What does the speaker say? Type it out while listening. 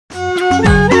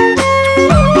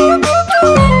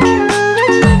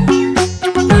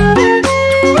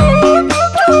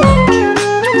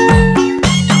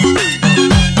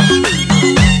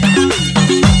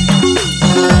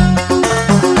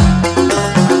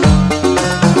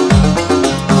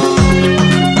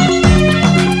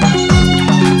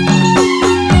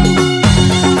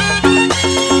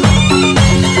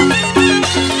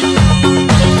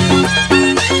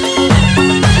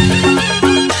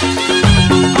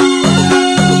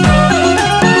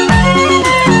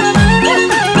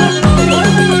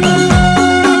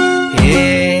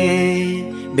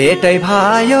भेटै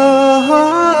भयो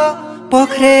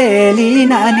पोखरेली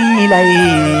नानीलाई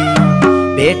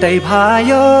भेटै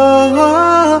भयो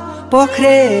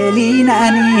पोखरेली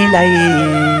नानीलाई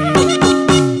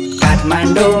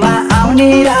काठमाडौँमा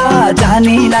आउने र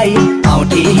जानेलाई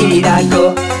औठी हिराको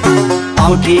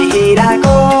औठी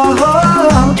हिराको हो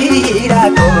औठी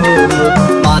हिराको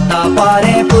म त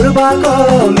परे पूर्वको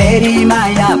मेरी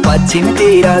माया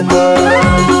पश्चिमतिरको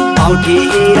औठी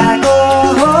हिराको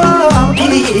हो औठी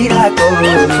हिराको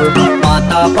म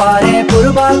त परे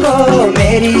पूर्वको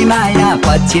मेरी माया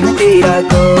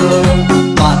पश्चिमतिरको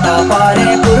म त परे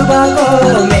पूर्वको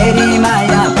मेरी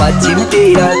माया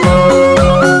पश्चिमतिरको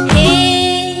हे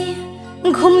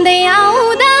घुम्दै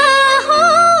आउँदा हो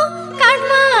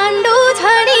काठमाडौँ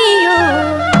छडियो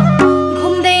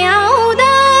घुम्दै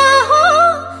आउँदा हो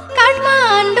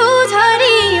काठमाडौँ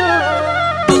छडियो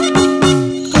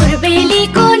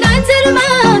पूर्वेलीको नजरमा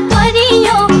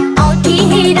परियो औठी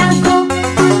हिराको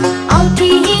औठी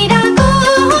हिराको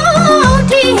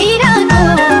औठी हिराको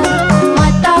म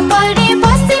त परे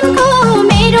पश्चिमको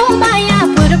मेरो माया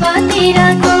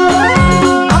पूर्वतिरको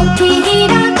औठी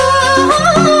हिराको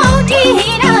औठी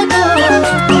हिराको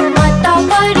म त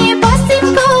परे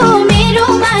पश्चिमको मेरो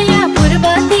माया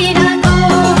पूर्वतिरको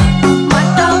म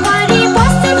त परे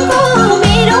पश्चिमको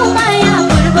मेरो माया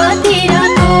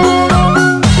पूर्वतिरको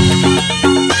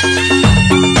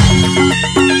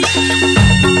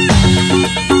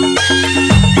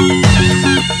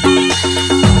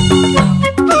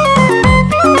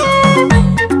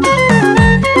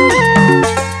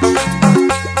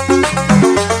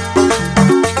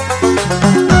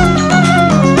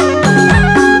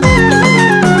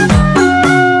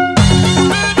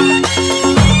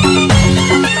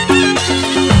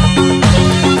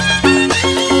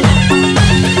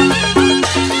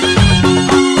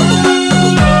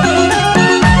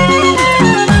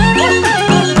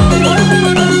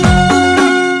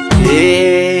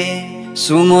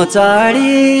सुमो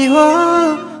चढी हो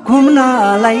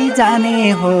घुम्नलाई जाने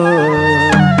हो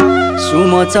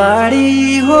सुमो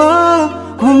चढी हो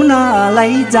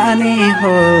घुम्नलाई जाने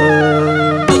हो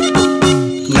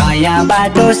नयाँ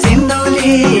बाटो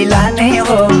सिन्धुली लाने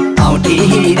हो औठी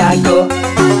हिराको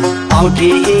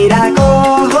औठी हिराको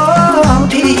हो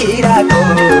औठी हिराको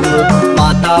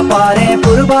म त परे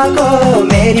पूर्वको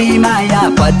मेरी माया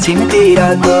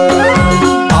पश्चिमतिरको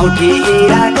औठी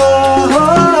हिराको हो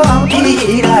औठी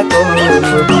हिराको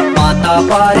म त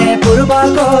परे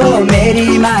पूर्वको मेरी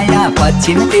माया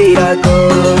पश्चिमतिरको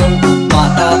म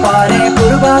त परे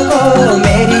पूर्वको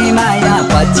मेरी माया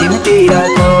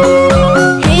पश्चिमतिरको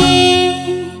हे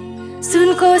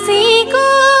सुनकोसीको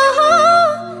हो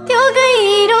त्यो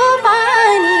गहिरो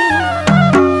पानी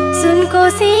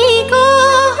सुनकोसीको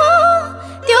हो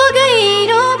त्यो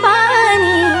गहिरो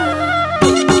पानी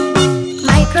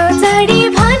माइक्रो चढी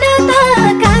भन त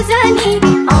कहाँ जाने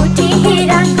औठी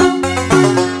हिराको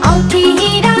औठी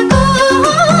हिराको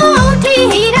औठी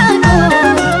हिराको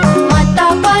म त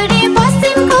परे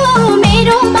पश्चिमको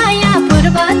मेरो माया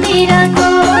पूर्वतिरको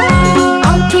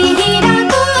औठी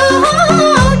हिराको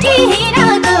औठी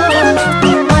हिराको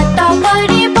म त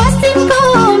परे पश्चिमको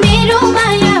मेरो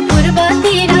माया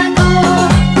पूर्वतिरको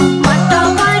म त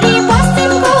परे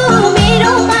पश्चिमको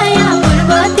मेरो माया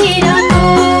पूर्वतिरको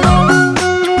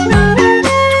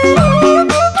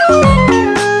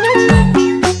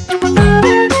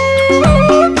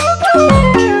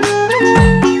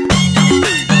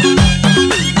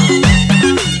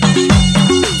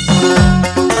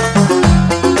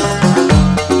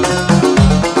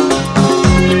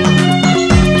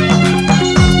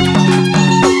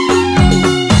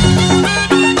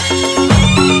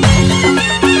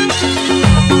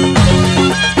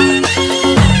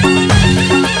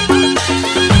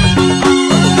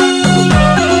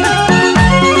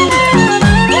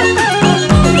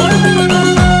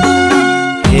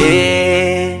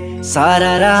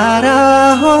सररारा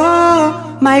हो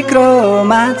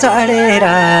माइक्रोमा चढेर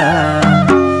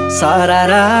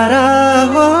सररारा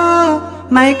हो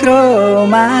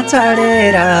माइक्रोमा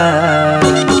चढेर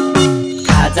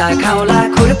खाजा खाउला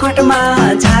खुरकोटमा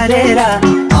झारेर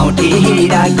औठी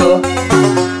हिराको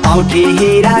औठी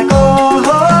हिराको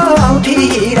हो औठी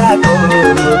हिराको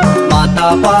म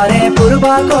त परे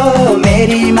पूर्वको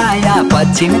मेरी माया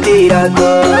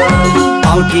पश्चिमतिरको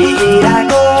औठी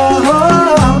हिराको हो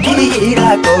औठी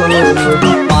हिराको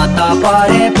म त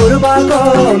परे पूर्वको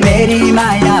मेरी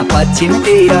माया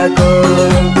पश्चिमतिरको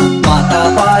म त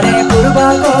परे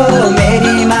पूर्वको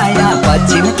मेरी माया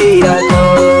पश्चिमतिरको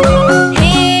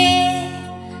हे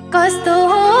कस्तो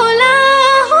होला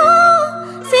हो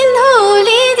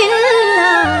सिन्धुली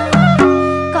जिल्ला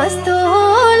कस्तो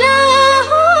होला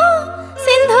हो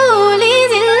सिन्धुली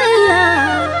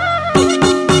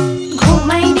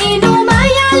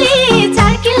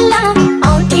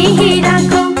औठी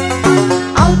हिराको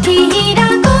औठी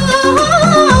हिराको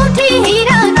औठी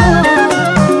हिराको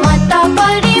म त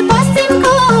परे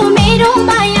पश्चिमको मेरो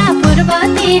माया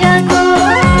पूर्वतिरको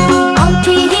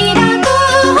औठी हिराको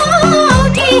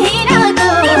औठी हिराको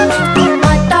म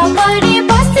त परे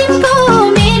पश्चिमको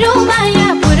मेरो माया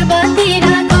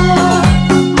पूर्वतिरको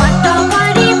म त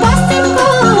परे पश्चिमको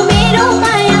मेरो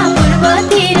माया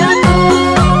पूर्वतिरको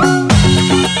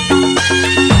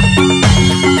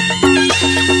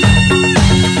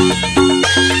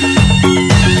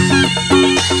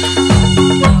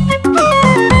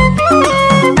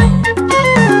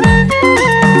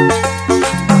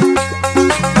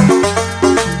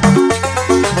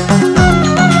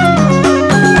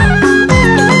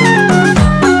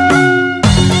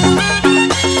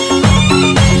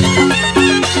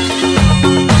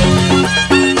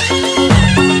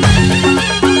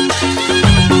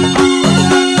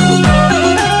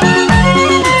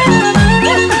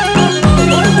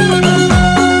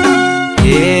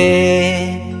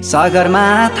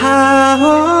सगरमाथा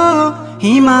हो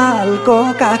हिमालको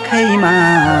काखैमा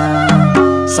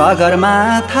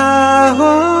सगरमाथा हो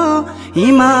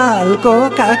हिमालको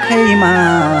काखैमा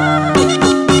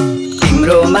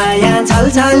तिम्रो माया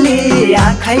झलझली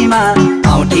आँखैमा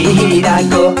औठी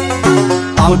हिराको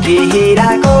औठी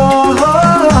हिराको हो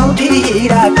औठी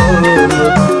हिराको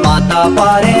म त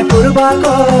परे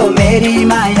पूर्वको मेरी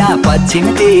माया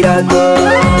पश्चिमतिरको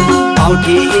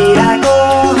औठी हिराको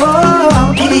हो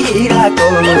औठी हिराको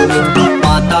म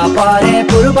त परे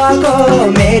पूर्वको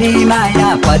मेरी माया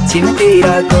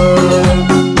पश्चिमतिरको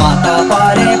म त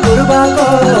परे पूर्वको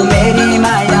मेरी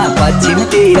माया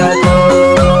पश्चिमतिरको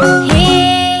हे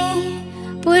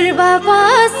पूर्व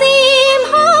पश्चिम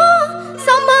हो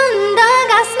सम्बन्ध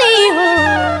गाँस्ने हो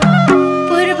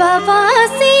पूर्व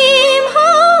पश्चिम हो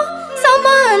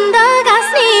सम्बन्ध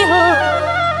गाँस्ने हो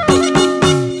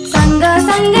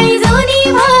सँगसँगै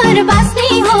जोनीभर बाँच्ने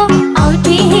हो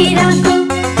औठी हिराको